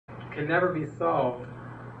can never be solved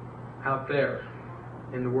out there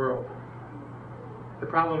in the world. The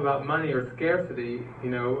problem about money or scarcity,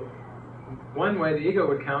 one way the ego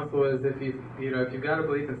would counsel is if you've got a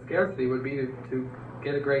belief in scarcity, would be to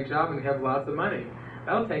get a great job and have lots of money.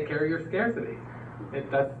 That'll take care of your scarcity.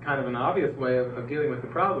 That's kind of an obvious way of dealing with the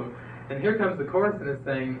problem. And here comes the Course, and it's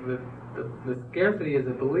saying that the scarcity is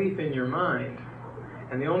a belief in your mind.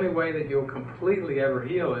 And the only way that you'll completely ever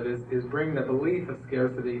heal it is bring the belief of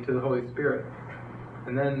scarcity to the Holy Spirit.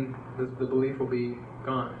 And then the belief will be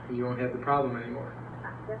gone, and you won't have the problem anymore.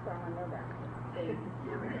 That's all I know about.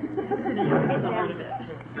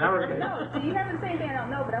 Now we're good. No, so you haven't said anything I don't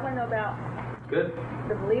know, but I want to know about Good.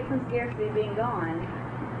 the belief in scarcity being gone,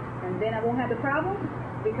 and then I won't have the problem?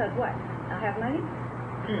 Because what? I'll have money?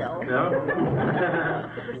 No.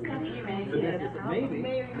 Maybe.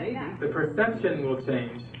 The perception will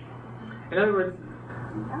change. In other words,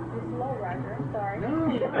 I'm just slow, Roger. I'm sorry. No.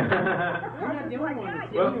 You're not the only one.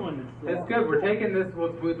 It's the only one that's it's good. We're taking this.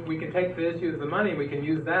 We can take the issue of the money. We can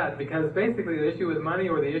use that because basically the issue with money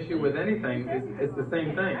or the issue with anything is the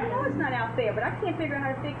same thing. I know it's not out there, but I can't figure out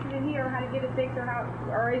how to fix it in here, or how to get it fixed,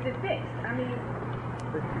 or is it fixed? I mean,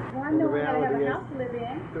 well, I know how to have a house to live in.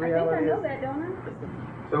 I think I know that, don't I?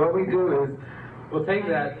 So what we do is we'll take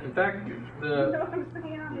that. In fact,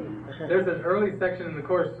 there's an early section in the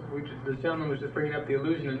Course, which this gentleman was just bringing up the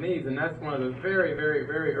illusion of needs, and that's one of the very, very,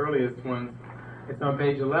 very earliest ones. It's on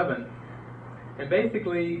page 11. And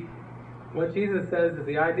basically, what Jesus says is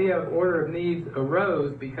the idea of order of needs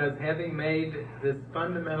arose because having made this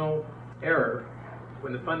fundamental error,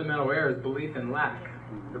 when the fundamental error is belief in lack,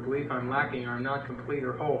 the belief I'm lacking or I'm not complete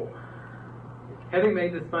or whole. Having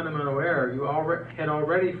made this fundamental error, you had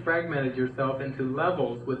already fragmented yourself into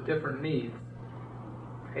levels with different needs.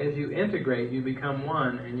 As you integrate, you become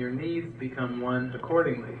one, and your needs become one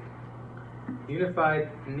accordingly. Unified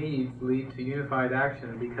needs lead to unified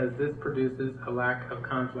action because this produces a lack of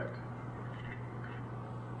conflict.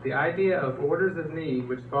 The idea of orders of need,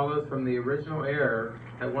 which follows from the original error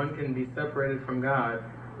that one can be separated from God,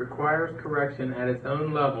 requires correction at its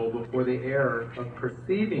own level before the error of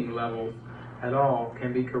perceiving levels at all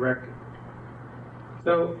can be corrected.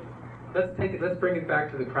 So let's bring it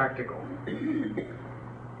back to the practical.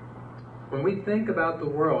 When we think about the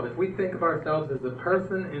world, if we think of ourselves as a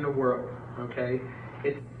person in a world, okay,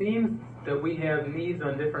 it seems that we have needs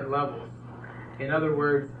on different levels. In other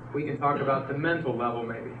words, we can talk about the mental level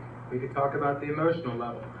maybe. We could talk about the emotional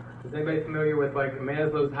level. Is anybody familiar with like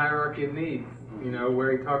Maslow's hierarchy of needs?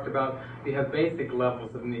 Where he talked about you have basic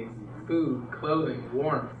levels of needs. Food, clothing,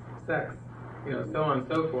 warmth, sex, so on and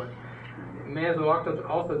so forth. Maslow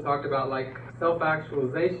also talked about like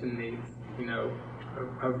self-actualization needs,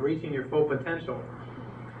 of reaching your full potential.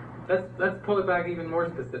 Let's pull it back even more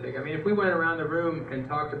specific. I mean, if we went around the room and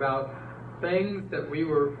talked about things that we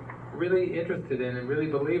were really interested in and really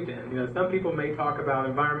believed in, some people may talk about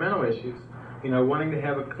environmental issues, wanting to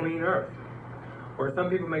have a clean earth. Or some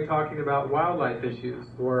people may talking about wildlife issues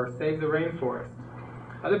or save the rainforest.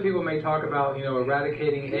 Other people may talk about,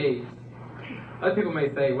 eradicating AIDS. Other people may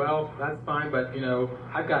say, well, that's fine, but,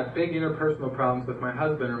 I've got big interpersonal problems with my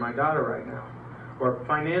husband or my daughter right now. Or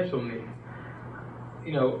financial needs.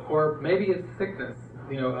 Or maybe it's sickness,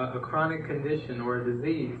 a chronic condition or a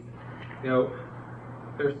disease.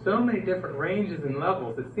 There's so many different ranges and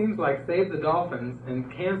levels. It seems like Save the Dolphins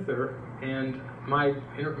and cancer and my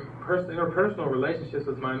interpersonal relationships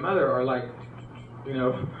with my mother are like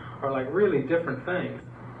really different things.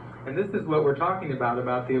 And this is what we're talking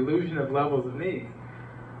about the illusion of levels of needs.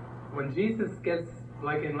 When Jesus gets,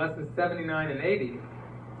 like in lessons 79 and 80,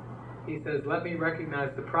 he says, let me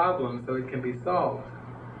recognize the problem so it can be solved.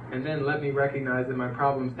 And then let me recognize that my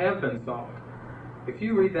problems have been solved. If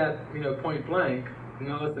you read that, point blank,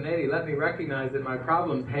 in lesson 80, let me recognize that my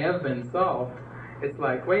problems have been solved, it's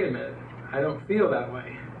like, wait a minute, I don't feel that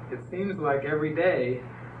way. It seems like every day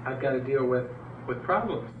I've got to deal with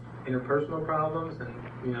problems, interpersonal problems and,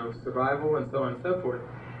 survival and so on and so forth.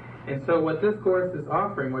 And so what this Course is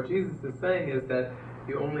offering, what Jesus is saying is that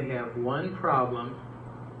you only have one problem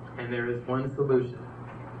and there is one solution.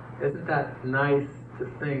 Isn't that nice to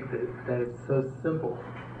think that it's so simple?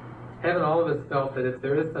 Haven't all of us felt that if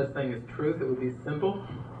there is such thing as truth, it would be simple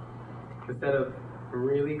instead of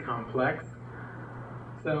really complex?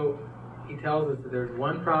 So he tells us that there's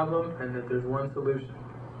one problem and that there's one solution.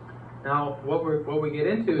 Now, what we get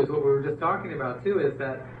into is what we were just talking about too, is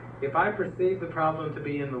that if I perceive the problem to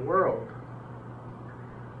be in the world,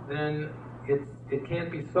 then it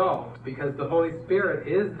can't be solved because the Holy Spirit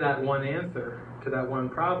is that one answer to that one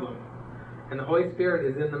problem. And the Holy Spirit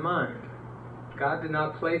is in the mind. God did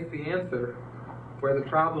not place the answer where the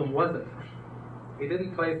problem wasn't. He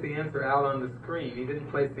didn't place the answer out on the screen. He didn't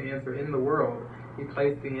place the answer in the world. He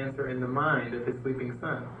placed the answer in the mind of his sleeping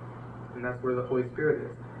son. And that's where the Holy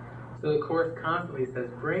Spirit is. So the Course constantly says,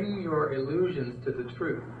 bring your illusions to the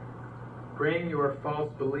truth. Bring your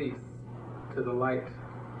false beliefs to the light,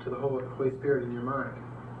 to the Holy Spirit in your mind.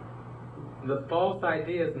 The false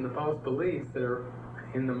ideas and the false beliefs that are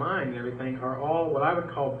in the mind and everything are all what I would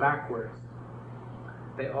call backwards.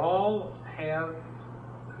 They all have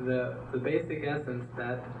the basic essence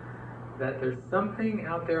that there's something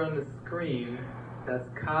out there on the screen that's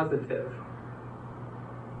causative.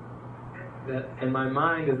 And my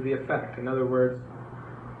mind is the effect. In other words,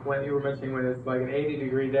 when you were mentioning when it's like an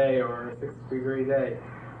 80-degree day or a 60-degree day,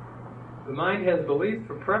 the mind has beliefs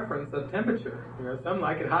for preference of temperature. Some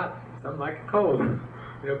like it hot, some like it cold.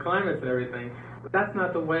 Climates and everything. But that's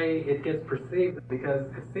not the way it gets perceived, because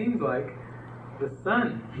it seems like the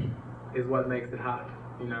sun is what makes it hot.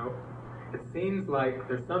 It seems like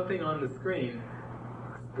there's something on the screen.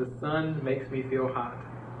 The sun makes me feel hot.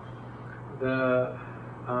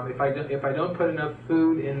 If I don't put enough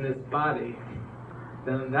food in this body,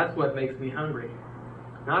 then that's what makes me hungry.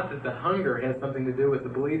 Not that the hunger has something to do with the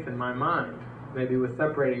belief in my mind, maybe with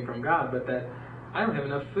separating from God, but that I don't have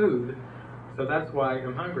enough food, so that's why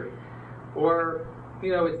I'm hungry. Or,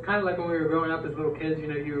 it's kind of like when we were growing up as little kids,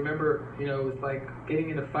 you remember, it's like getting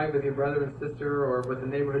in a fight with your brother and sister or with a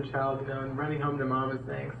neighborhood child, and running home to mom and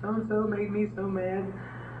saying, so-and-so made me so mad.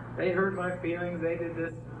 They hurt my feelings, they did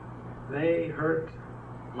this. They hurt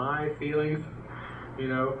my feelings,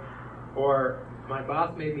 or my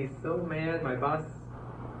boss made me so mad. My boss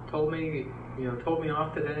told me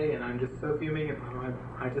off today, and I'm just so fuming, and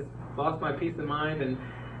I just lost my peace of mind. And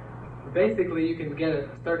basically, you can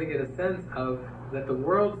start to get a sense of that the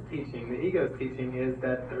world's teaching, the ego's teaching, is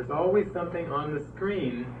that there's always something on the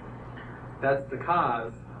screen that's the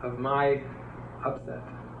cause of my upset.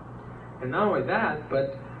 And not only that,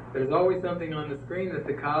 but there's always something on the screen that's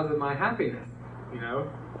the cause of my happiness.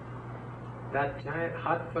 That giant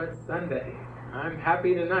hot fudge sundae. I'm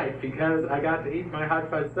happy tonight because I got to eat my hot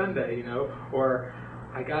fudge sundae, or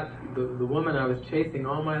I got the woman I was chasing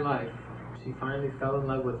all my life. She finally fell in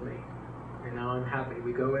love with me, and now I'm happy.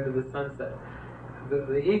 We go into the sunset.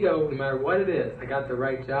 The ego, no matter what it is, I got the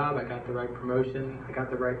right job, I got the right promotion, I got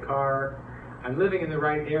the right car, I'm living in the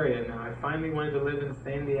right area now. I finally wanted to live in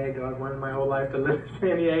San Diego. I've wanted my whole life to live in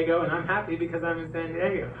San Diego, and I'm happy because I'm in San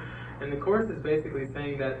Diego. And the Course is basically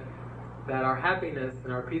saying that our happiness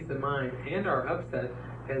and our peace of mind and our upset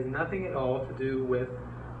has nothing at all to do with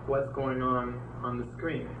what's going on the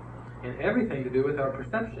screen, and everything to do with our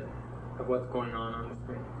perception of what's going on the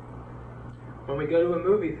screen. When we go to a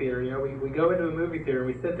movie theater, we go into a movie theater,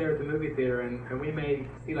 we sit there at the movie theater, and we may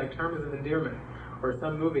see like Terms of Endearment, or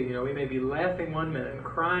some movie, we may be laughing one minute and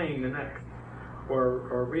crying the next,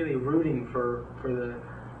 or really rooting for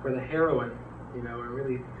the heroine, and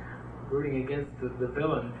really rooting against the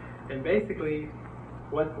villain. And basically,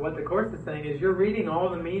 what the Course is saying is you're reading all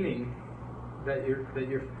the meaning that you're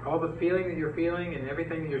all the feeling that you're feeling and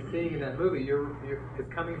everything that you're seeing in that movie.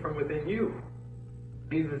 It's coming from within you.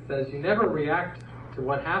 Jesus says you never react to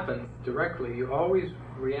what happens directly. You always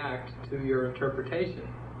react to your interpretation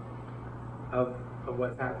of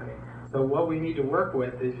what's happening. So what we need to work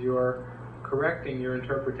with is correcting your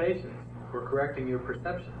interpretations, or correcting your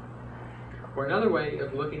perception. Or another way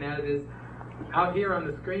of looking at it is, out here on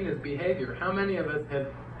the screen is behavior. How many of us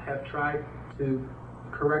have tried to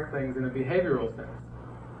correct things in a behavioral sense?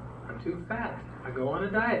 I'm too fat. I go on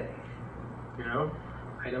a diet.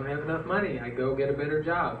 I don't have enough money. I go get a better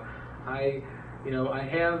job. I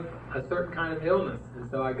have a certain kind of illness, and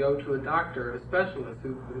so I go to a doctor, a specialist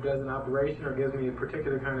who does an operation or gives me a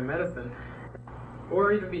particular kind of medicine.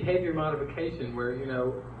 Or even behavior modification, where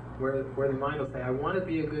where the mind will say, I want to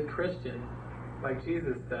be a good Christian, like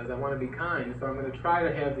Jesus does. I want to be kind, so I'm going to try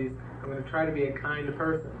to be a kind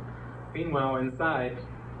person. Meanwhile, inside,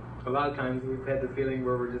 a lot of times we've had the feeling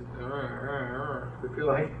where we're just, we feel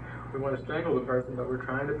like we want to strangle the person, but we're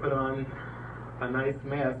trying to put on a nice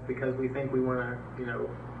mask because we think we want to,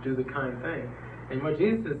 do the kind thing. And what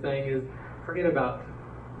Jesus is saying is, forget about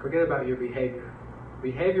your behavior.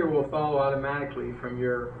 Behavior will follow automatically from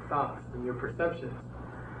your thoughts and your perceptions.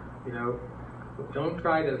 Don't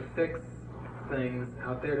try to fix things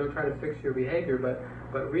out there. Don't try to fix your behavior,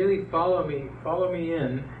 but really follow me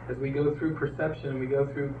in as we go through perception and we go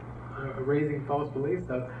through raising false belief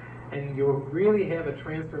stuff, and you'll really have a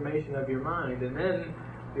transformation of your mind, and then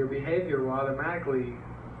your behavior will automatically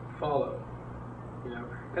follow.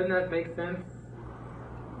 Doesn't that make sense?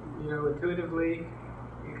 Intuitively,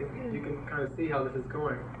 you can kind of see how this is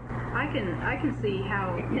going. I can see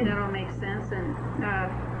how that all makes sense, and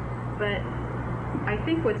but I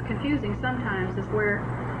think what's confusing sometimes is where,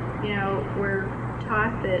 you know, we're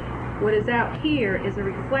taught that what is out here is a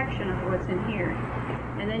reflection of what's in here.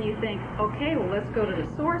 And then you think, okay, well, let's go to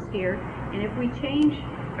the source here, and if we change,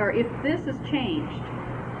 or if this is changed,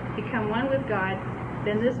 become one with God,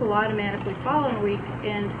 then this will automatically follow.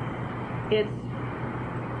 And it's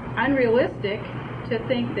unrealistic to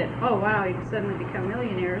think that, oh, wow, you can suddenly become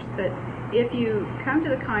millionaires. But if you come to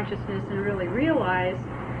the consciousness and really realize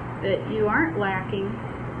that you aren't lacking,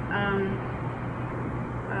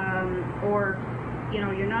 or, you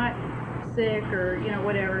know, you're not sick, or, you know,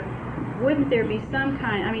 whatever, wouldn't there be some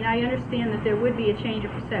kind, I mean, I understand that there would be a change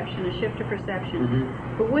of perception, a shift of perception,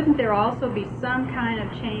 but wouldn't there also be some kind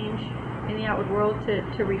of change in the outward world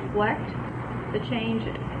to reflect the change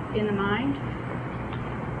in the mind?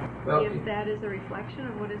 Well, if that is a reflection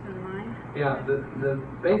of what is in the mind? Yeah,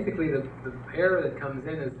 basically the error that comes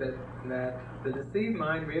in is that the deceived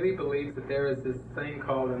mind really believes that there is this thing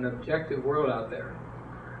called an objective world out there,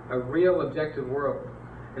 a real objective world.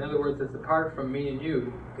 In other words, it's apart from me and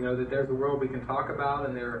you. You know, that there's a world we can talk about,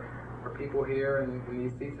 and there are people here and in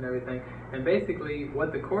these seats and everything. And basically,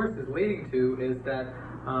 what the Course is leading to is that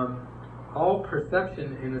all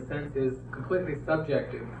perception, in a sense, is completely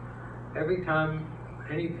subjective. Every time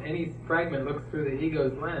any fragment looks through the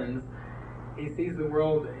ego's lens, he sees the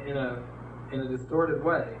world in a distorted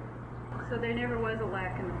way. So there never was a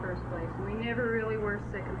lack in the first place. We never really were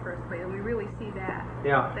sick in the first place, and we really see that.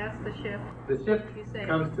 Yeah. That's the shift. The shift You say,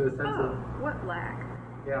 comes to a sense of... what lack?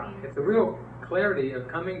 Yeah, it's a real clarity of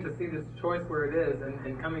coming to see this choice where it is,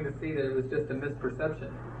 and coming to see that it was just a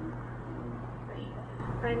misperception.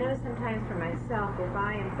 I know sometimes for myself, if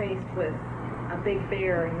I am faced with a big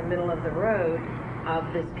bear in the middle of the road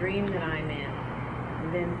of this dream that I'm in,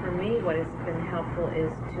 then for me what has been helpful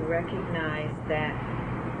is to recognize that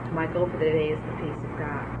my goal for the day is the peace of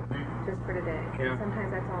God, just for today. Yeah.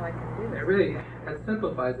 Sometimes that's all I can do. It really, that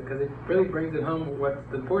simplifies it, because it really brings it home. What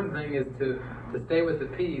the important thing is to stay with the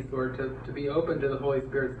peace, or to be open to the Holy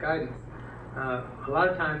Spirit's guidance. A lot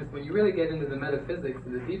of times when you really get into the metaphysics,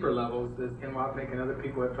 the deeper levels, as Ken Wapnick and other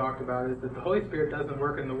people have talked about, is that the Holy Spirit doesn't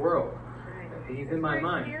work in the world. Right. He's in my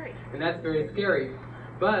mind. Scary. And that's very scary.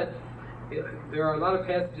 But there are a lot of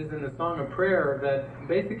passages in the Song of Prayer that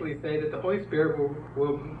basically say that the Holy Spirit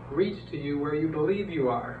will reach to you where you believe you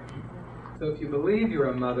are. So if you believe you're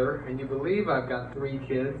a mother, and you believe I've got 3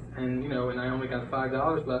 kids, and and I only got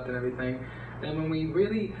 $5 left and everything, then when we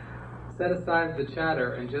really set aside the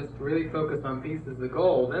chatter and just really focus on peace as the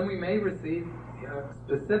goal, then we may receive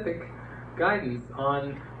specific guidance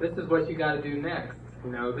on, this is what you got to do next.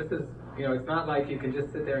 This is, it's not like you can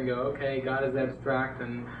just sit there and go, okay, God is abstract,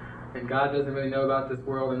 and God doesn't really know about this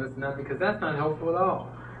world and this and that, because that's not helpful at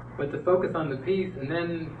all. But to focus on the peace, and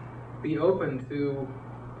then be open to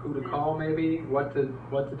who to call, maybe what to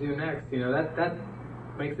do next. That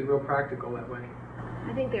makes it real practical that way.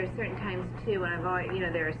 I think there are certain times too when I've always,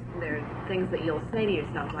 there are things that you'll say to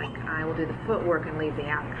yourself, like, I will do the footwork and leave the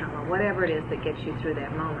outcome, or whatever it is that gets you through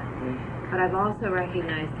that moment. But I've also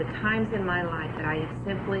recognized the times in my life that I have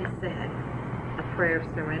simply said a prayer of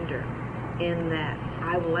surrender, in that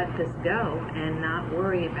I will let this go and not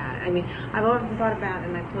worry about it. I mean, I've often thought about,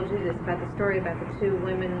 and I've told you this, about the story about the 2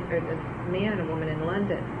 women, or the man and a woman in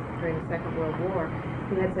London during the Second World War,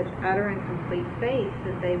 who had such utter and complete faith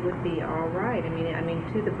that they would be all right. I mean,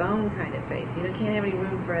 to the bone kind of faith. You can't have any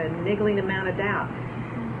room for a niggling amount of doubt.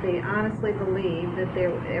 They honestly believed that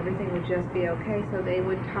everything would just be okay, so they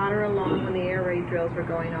would totter along when the air raid drills were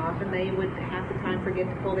going off, and they would half the time forget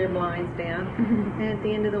to pull their blinds down. And at the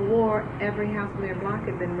end of the war, every house in their block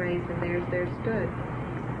had been raised, and theirs there stood.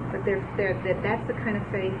 But that's the kind of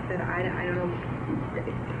faith that I don't know,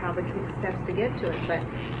 probably took steps to get to it, but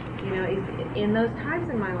in those times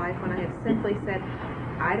in my life when I have simply said,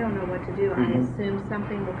 I don't know what to do, I assume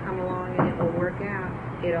something will come along and it will work out,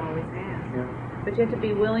 it always has. Yeah. But you have to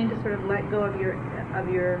be willing to sort of let go of your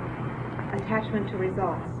attachment to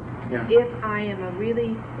results. Yeah.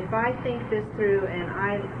 If I think this through and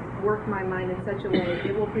I work my mind in such a way that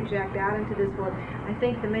it will project out into this world, I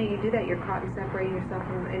think the minute you do that, you're caught in separating yourself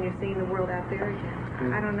and you're seeing the world out there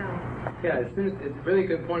again. I don't know. Yeah, it's a really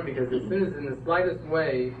good point, because as soon as in the slightest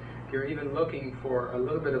way you're even looking for a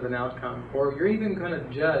little bit of an outcome, or you're even going to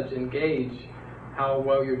judge and gauge how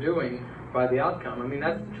well you're doing by the outcome. I mean,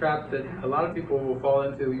 that's the trap that a lot of people will fall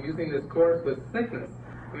into, using this course with sickness.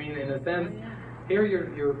 I mean, in a sense, here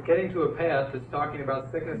you're getting to a path that's talking about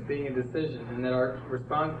sickness being a decision, and that our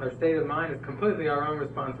state of mind is completely our own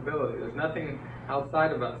responsibility. There's nothing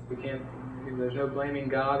outside of us. We can't, There's no blaming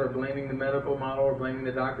God or blaming the medical model or blaming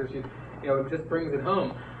the doctors. It just brings it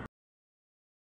home.